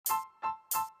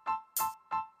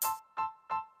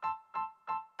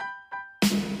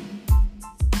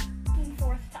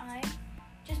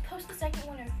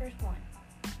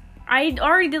I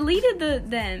already deleted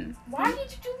them. Why did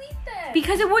you delete them?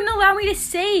 Because it wouldn't allow me to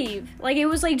save. Like, it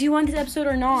was like, do you want this episode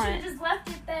or You not? should have just left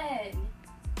it then.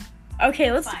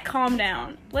 Okay, let's Fine. calm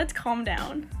down. Let's calm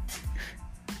down.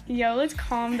 Yo, let's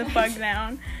calm the fuck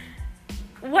down.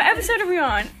 What episode are we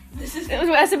on? This is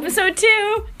That's episode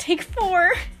 2. Take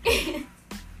 4.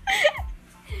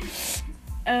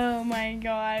 Oh my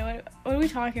god. What are we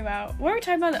talking about? What are we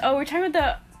talking about? Oh, we're talking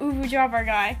about the Uvu Jabbar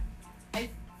guy.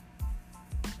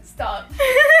 Stop.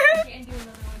 I can't do another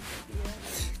one.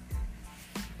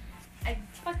 I'm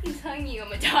fucking telling you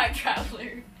I'm a time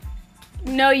traveler.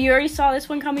 No, you already saw this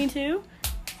one coming too?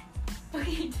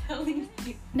 Fucking telling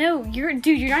you. No, you're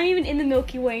not even in the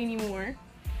Milky Way anymore.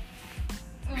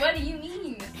 What do you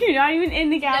mean? You're not even in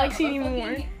the galaxy No, I'm a anymore.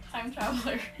 fucking time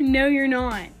traveler. No, you're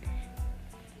not.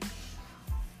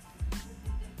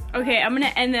 Okay, I'm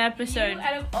gonna end the episode. You,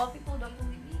 out of all people, don't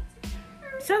believe me.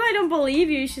 It's not that I don't believe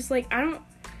you, it's just like, I don't...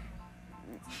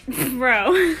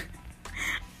 Bro.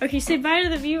 Okay, say bye to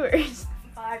the viewers.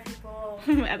 Bye, people.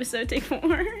 Episode take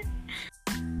 4.